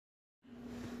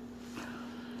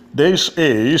This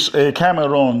is a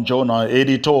Cameroon journal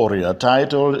editorial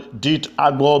titled "Did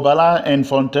Agbor, Balla and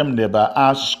Fontem Neba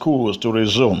ask schools to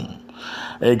resume?"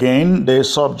 Again, the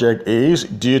subject is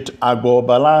 "Did Agbor,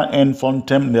 Balla and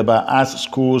Fontem Neba ask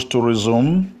schools to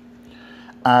resume?"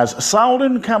 As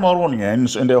Southern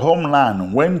Cameroonians in the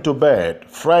homeland went to bed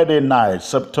Friday night,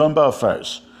 September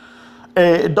 1st,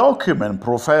 a document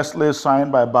professedly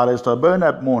signed by Barrister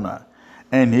Bernard Mona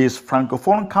and his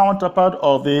francophone counterpart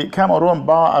of the Cameroon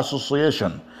Bar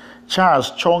Association, Charles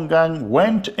Chongang,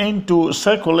 went into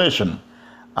circulation,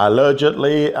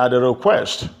 allegedly at the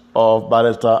request of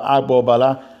Barrister Agbor,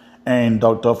 Balla and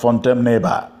Dr. Fontem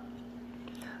Neba.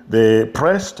 The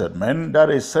press statement that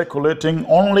is circulating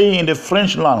only in the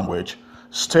French language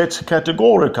states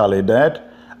categorically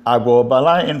that Agbor,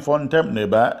 Balla and Fontem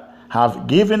Neba have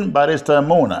given Barrister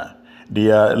Mona,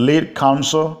 their lead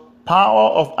counsel, power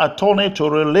of attorney to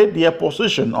relate their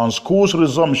position on schools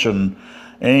resumption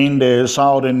in the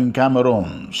southern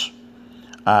Cameroons.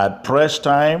 At press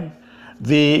time,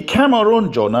 the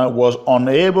Cameroon Journal was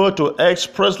unable to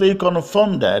expressly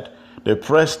confirm that the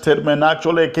press statement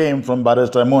actually came from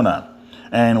Barrister Mona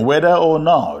and whether or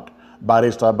not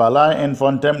Barrister Balla and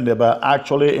Fontem Neba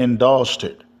actually endorsed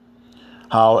it.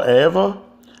 However,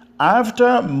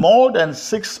 after more than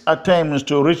 6 attempts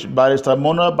to reach Barrister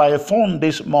Mona by phone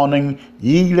this morning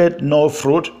yielded no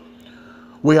fruit,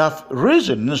 we have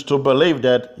reasons to believe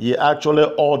that he actually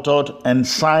authored and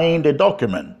signed the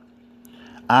document.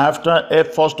 After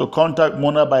efforts to contact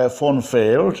Mona by phone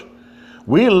failed,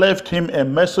 we left him a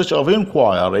message of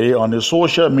inquiry on the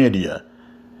social media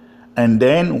and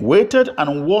then waited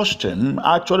and watched him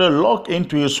actually log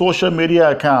into his social media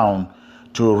account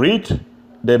to read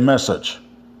the message.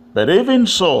 But even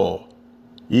so,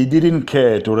 he didn't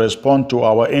care to respond to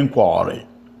our inquiry.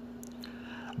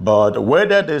 But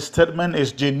whether the statement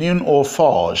is genuine or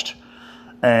forged,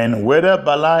 and whether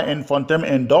Balla and Fontem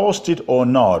endorsed it or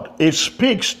not, it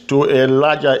speaks to a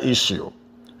larger issue,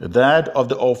 that of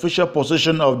the official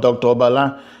position of Dr.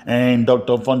 Balla and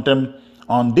Dr. Fontem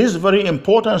on this very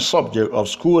important subject of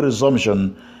school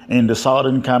resumption in the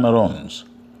southern Cameroons.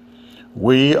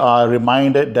 We are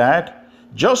reminded that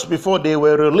just before they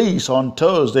were released on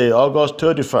Thursday, August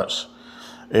 31st,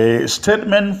 a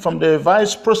statement from the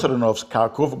Vice President of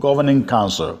Kharkiv Governing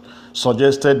Council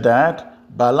suggested that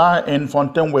Balla and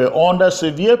Fontem were under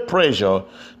severe pressure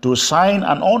to sign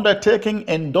an undertaking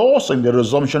endorsing the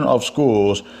resumption of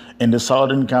schools in the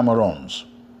southern Cameroons.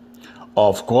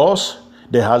 Of course,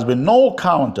 there has been no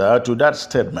counter to that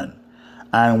statement,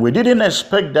 and we didn't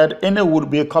expect that any would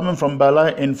be coming from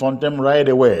Balla and Fontem right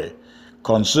away,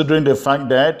 considering the fact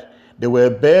that they were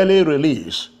barely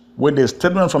released when the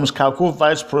statement from Kharkiv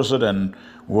Vice President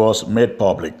was made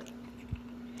public.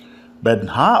 But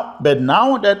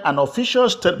now that an official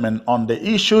statement on the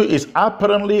issue is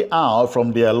apparently out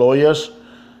from their lawyers,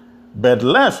 but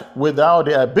left without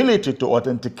the ability to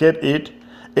authenticate it,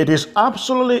 it is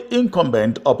absolutely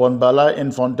incumbent upon Balla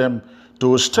and Fontem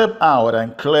to step out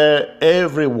and clear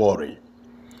every worry.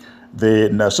 The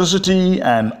necessity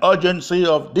and urgency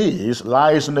of this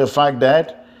lies in the fact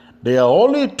that there are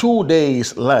only 2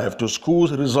 days left to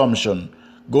school's resumption,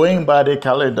 going by the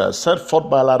calendar set forth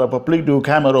by La République du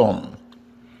Cameroon.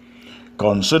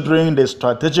 Considering the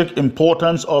strategic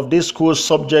importance of this school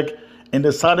subject in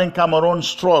the southern Cameroon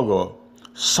struggle,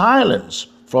 silence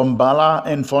from Balla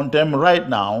and Fontem right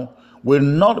now will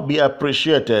not be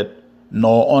appreciated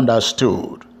nor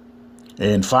understood.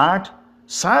 In fact,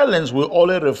 silence will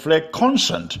only reflect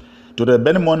consent to the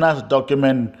Mona's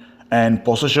document and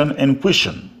position in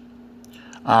question.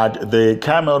 At the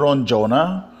Cameroon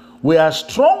Journal, we are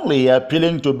strongly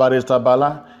appealing to Barrister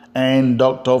Balla and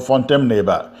Dr. Fontem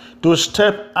Neba to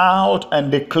step out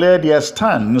and declare their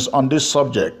stance on this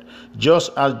subject,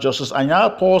 just as Justice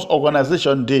Anyapo's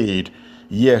organization did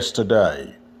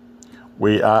yesterday.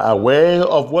 We are aware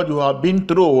of what you have been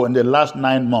through in the last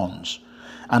 9 months,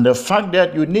 and the fact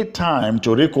that you need time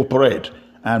to recuperate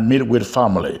and meet with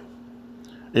family.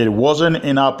 It wasn't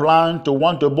in our plan to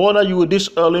want to bother you this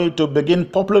early to begin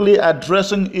popularly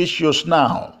addressing issues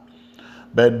now.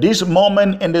 But this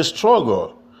moment in the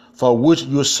struggle for which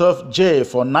you served jail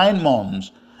for 9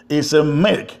 months is a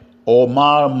make or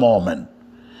mar moment.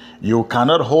 You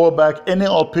cannot hold back any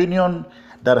opinion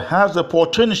that has the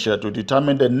potential to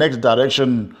determine the next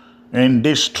direction in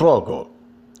this struggle.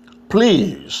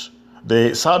 Please,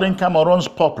 the Southern Cameroon's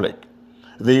public,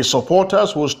 the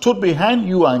supporters who stood behind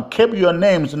you and kept your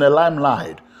names in the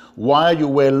limelight while you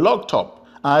were locked up,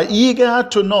 are eager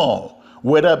to know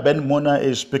whether Ben Mona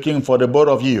is speaking for the both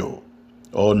of you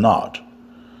or not.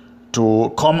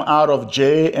 to come out of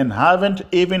jail and haven't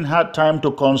even had time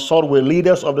to consult with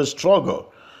leaders of the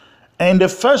struggle. And the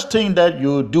first thing that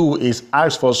you do is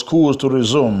ask for schools to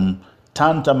resume,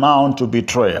 tantamount to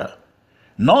betrayal,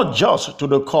 not just to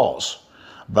the cause,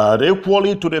 but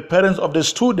equally to the parents of the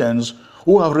students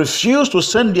who have refused to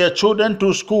send their children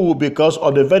to school because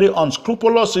of the very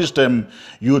unscrupulous system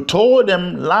you told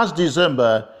them last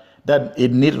December that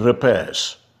it needs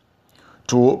repairs.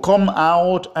 To come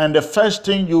out, and the first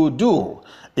thing you do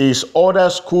is order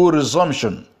school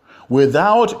resumption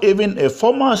without even a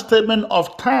formal statement of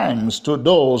thanks to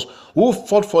those who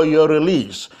fought for your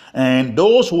release and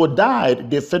those who died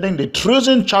defending the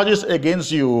treason charges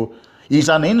against you is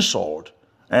an insult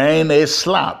and a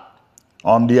slap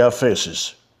on their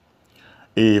faces.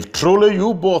 If truly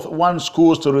you both want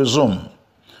schools to resume,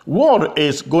 what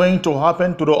is going to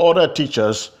happen to the other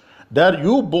teachers that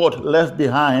you both left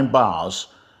behind bars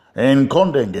in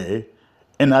Kondenge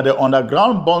and at the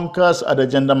underground bunkers at the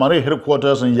Gendarmerie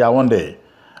headquarters in Yaoundé,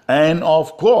 and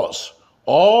of course,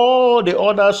 all the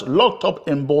others locked up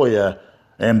in Boya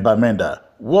and Bamenda?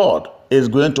 What is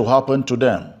going to happen to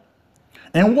them?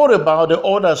 And what about the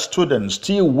other students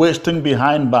still wasting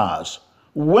behind bars?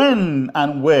 When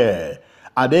and where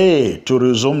are they to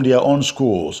resume their own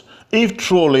schools, if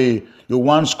truly you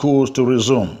want schools to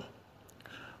resume?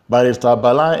 Barrister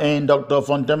Balla and Dr.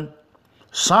 Fontem,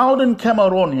 Southern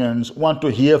Cameroonians want to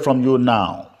hear from you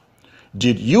now.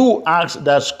 Did you ask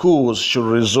that schools should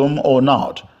resume or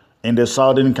not in the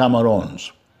Southern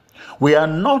Cameroons? We are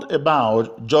not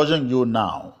about judging you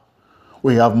now.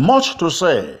 We have much to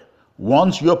say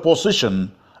once your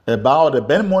position about the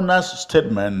Benmona's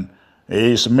statement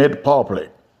is made public.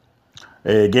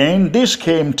 Again, this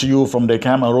came to you from the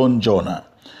Cameroon Journal.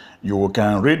 You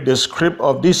can read the script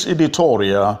of this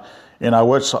editorial on our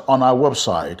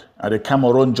website at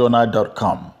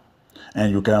thecameroonjournal.com.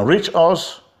 And you can reach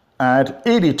us at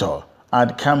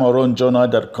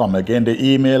editor@cameroonjournal.com. Again, the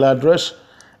email address,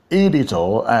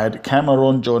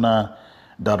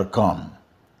 editor@cameroonjournal.com.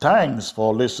 Thanks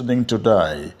for listening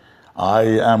today. I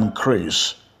am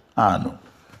Chris Anu.